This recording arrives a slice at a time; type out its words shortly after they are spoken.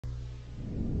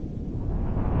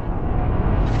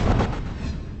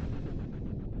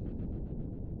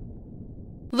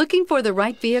Looking for the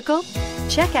right vehicle?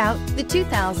 Check out the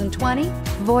 2020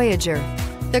 Voyager.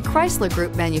 The Chrysler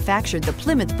Group manufactured the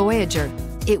Plymouth Voyager.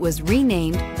 It was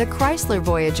renamed the Chrysler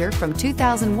Voyager from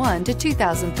 2001 to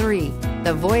 2003.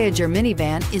 The Voyager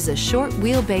minivan is a short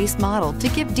wheelbase model to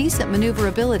give decent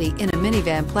maneuverability in a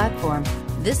minivan platform.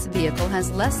 This vehicle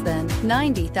has less than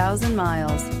 90,000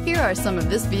 miles. Here are some of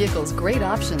this vehicle's great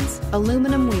options: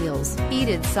 aluminum wheels,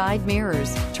 heated side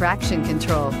mirrors, traction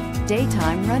control,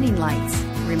 daytime running lights,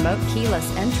 remote keyless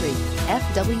entry,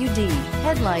 FWD,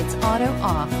 headlights auto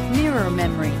off, mirror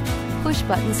memory, push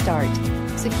button start,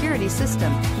 security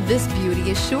system. This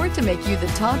beauty is sure to make you the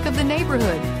talk of the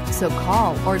neighborhood. So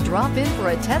call or drop in for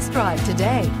a test drive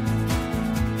today.